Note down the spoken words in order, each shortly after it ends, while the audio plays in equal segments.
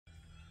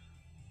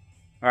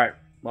Alright,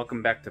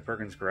 welcome back to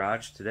Perkins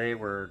Garage. Today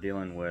we're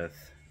dealing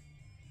with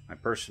my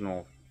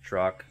personal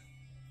truck,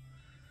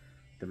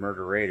 the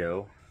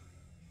Murderado,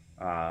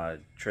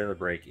 trailer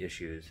brake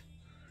issues.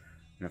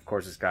 And of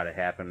course it's got to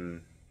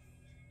happen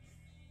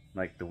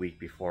like the week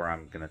before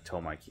I'm going to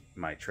tow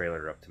my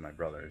trailer up to my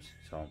brother's.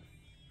 So,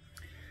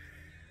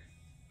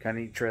 kind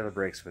of need trailer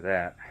brakes for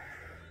that.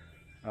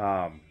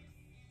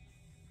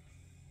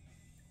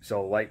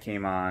 So light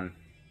came on.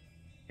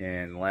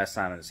 And the last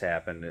time this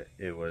happened,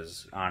 it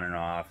was on and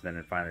off. Then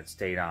it finally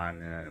stayed on,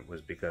 and it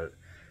was because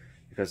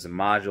the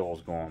module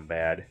was going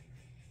bad.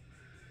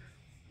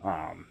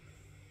 And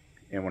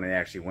when it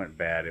actually went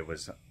bad, it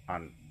was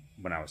on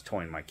when I was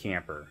towing my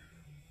camper,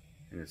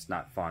 and it's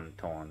not fun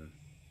towing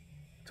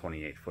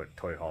 28-foot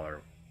toy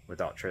hauler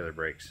without trailer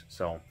brakes.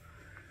 So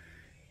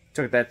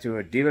took that to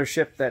a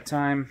dealership that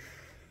time,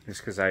 just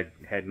because I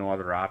had no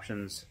other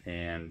options,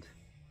 and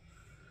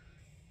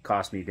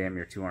cost me damn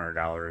near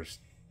 $200.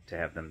 To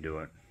have them do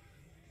it.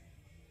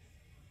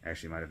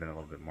 Actually, might have been a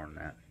little bit more than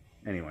that.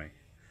 Anyway,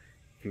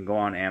 you can go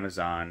on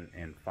Amazon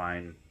and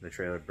find the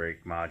trailer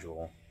brake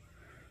module.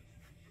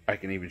 I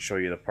can even show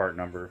you the part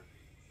number.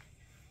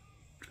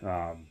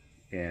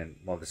 And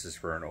well, this is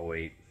for an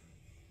 '08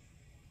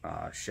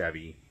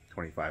 Chevy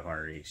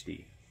 2500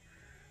 HD.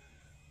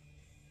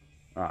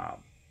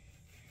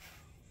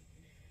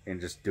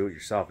 And just do it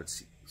yourself.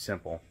 It's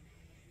simple.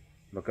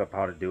 Look up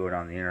how to do it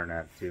on the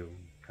internet too.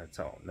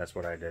 That's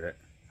what I did it.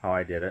 How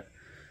I did it.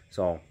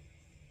 So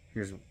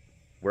here's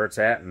where it's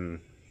at and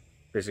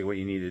basically what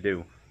you need to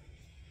do.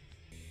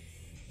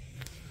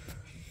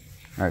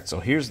 Alright,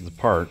 so here's the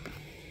part.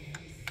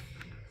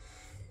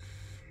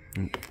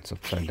 It's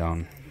upside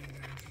down.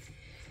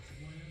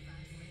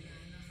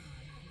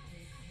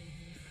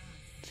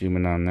 Zoom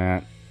in on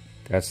that.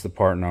 That's the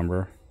part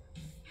number.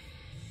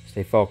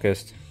 Stay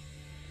focused.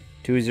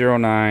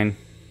 209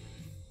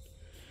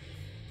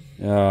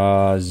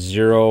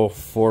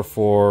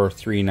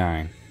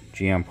 04439.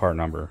 GM part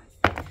number.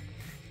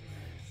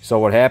 So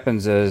what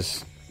happens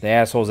is the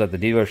assholes at the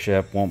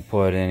dealership won't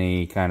put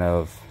any kind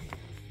of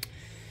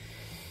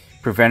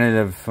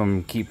preventative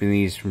from keeping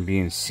these from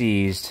being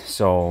seized.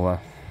 So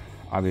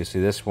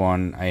obviously this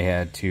one I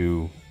had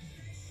to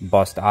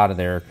bust out of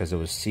there because it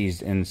was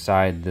seized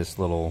inside this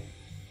little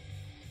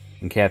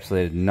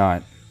encapsulated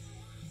nut.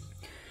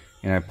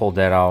 And I pulled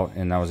that out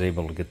and I was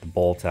able to get the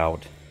bolt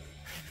out.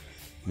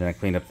 Then I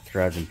cleaned up the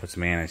threads and put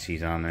some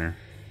anti-seize on there,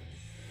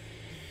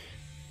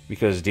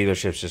 because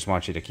dealerships just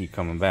want you to keep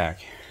coming back.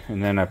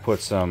 And then I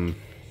put some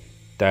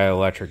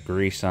dielectric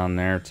grease on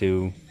there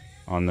too,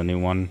 on the new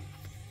one,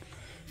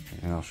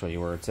 and I'll show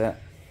you where it's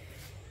at.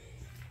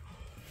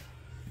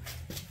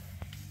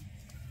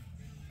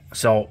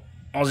 So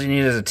all you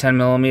need is a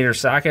 10mm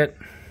socket,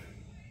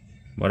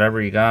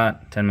 whatever you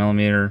got.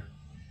 10mm,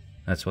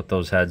 that's what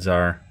those heads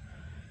are.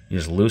 You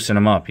just loosen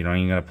them up, you don't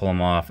even gotta pull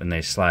them off, and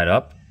they slide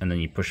up, and then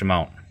you push them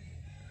out,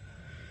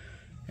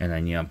 and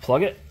then you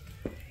unplug it.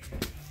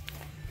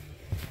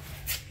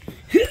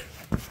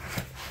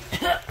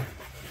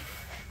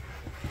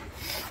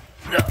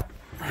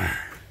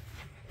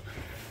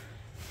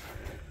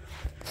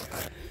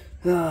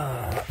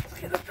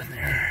 Get up in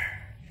there.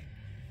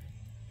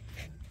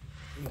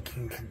 You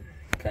can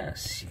kind of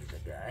see the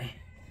guy.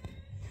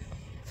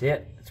 See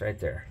it? It's right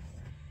there.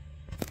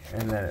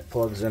 And then it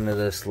plugs into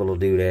this little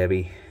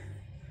doodabby.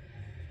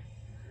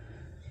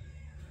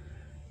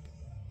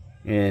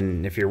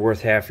 And if you're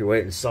worth half your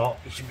weight in salt,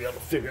 you should be able to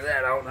figure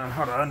that out on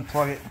how to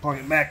unplug it and plug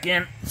it back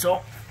in.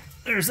 So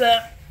there's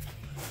that.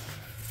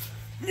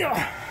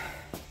 Yeah.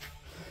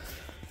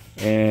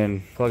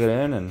 And plug it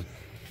in and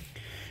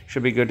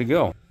should be good to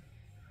go.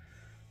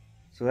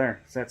 So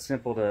there, it's that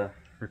simple to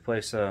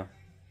replace a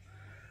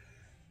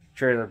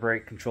trailer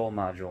brake control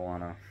module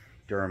on a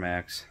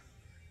Duramax.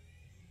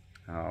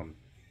 I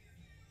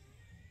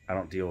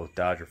don't deal with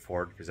Dodge or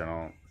Ford because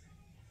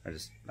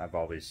I've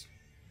always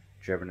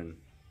driven in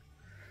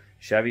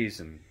Chevys,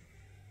 and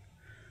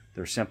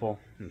they're simple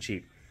and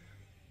cheap.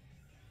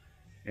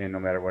 And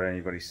no matter what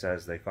anybody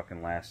says, they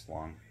fucking last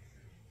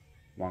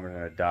longer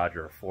than a Dodge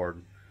or a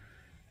Ford.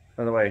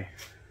 By the way,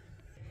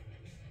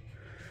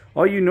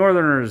 all you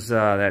northerners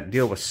that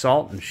deal with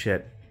salt and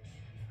shit,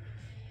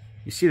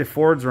 you see the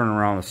Fords running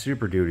around with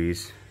Super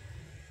Duties,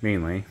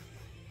 mainly.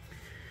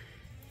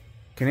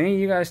 Can any of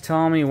you guys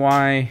tell me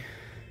why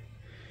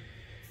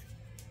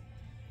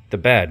the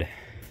bed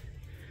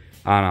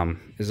on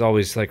them is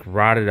always like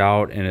rotted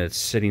out and it's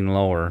sitting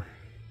lower?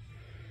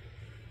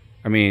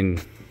 I mean,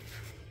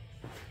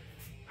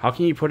 how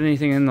can you put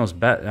anything in those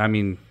beds? I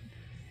mean,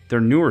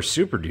 they're newer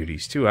Super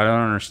Duties too. I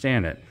don't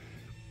understand it.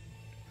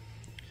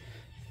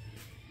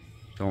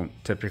 Don't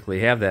typically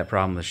have that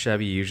problem with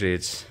Chevy. Usually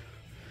it's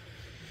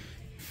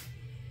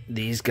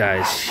these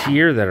guys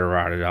here that are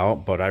rotted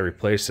out, but I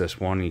replaced this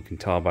one. You can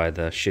tell by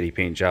the shitty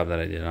paint job that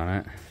I did on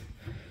it.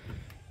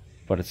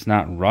 But it's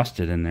not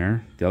rusted in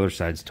there. The other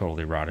side's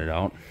totally rotted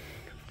out.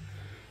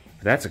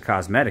 But that's a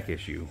cosmetic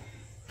issue.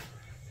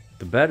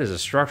 The bed is a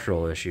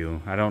structural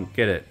issue. I don't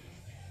get it.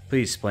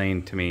 Please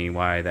explain to me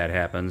why that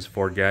happens,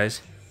 Ford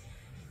guys.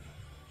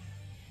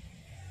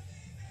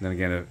 Then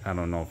again, I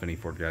don't know if any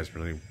Ford guys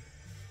really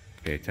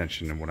pay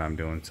attention to what I'm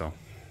doing, so.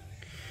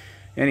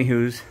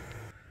 Anywho's.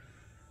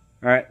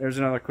 Alright, there's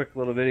another quick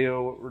little video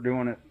of what we're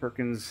doing at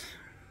Perkins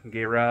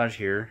Garage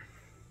here.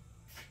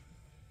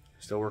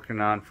 Still working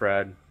on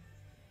Fred.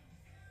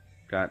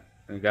 Got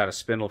a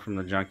spindle from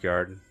the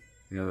junkyard.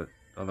 You know,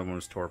 the other one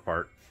was tore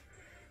apart.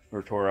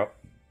 Or tore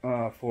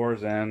up.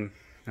 Floors and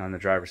on the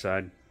driver's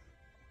side.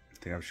 I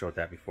think I've showed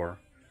that before.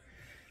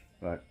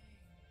 But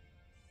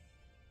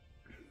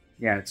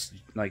yeah, it's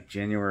like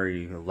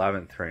January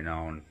 11th right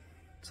now, and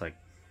it's like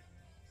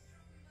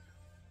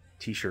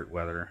t-shirt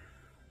weather.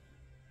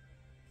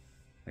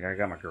 Like, I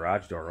got my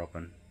garage door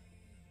open.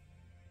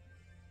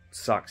 It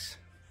sucks.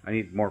 I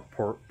need more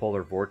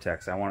polar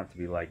vortex. I want it to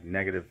be like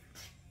negative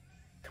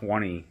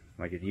 20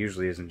 like it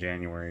usually is in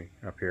January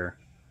up here.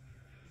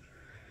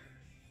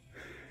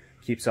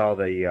 Keeps all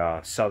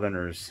the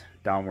southerners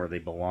down where they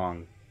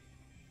belong.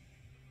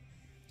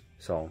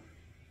 So,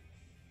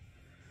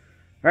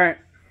 alright.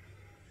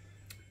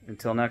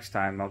 Until next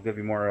time, I'll give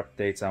you more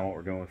updates on what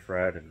we're doing with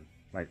Fred, and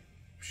might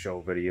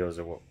show videos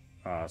of what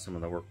some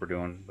of the work we're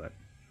doing. But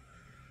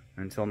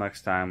until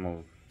next time,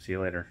 we'll see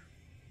you later.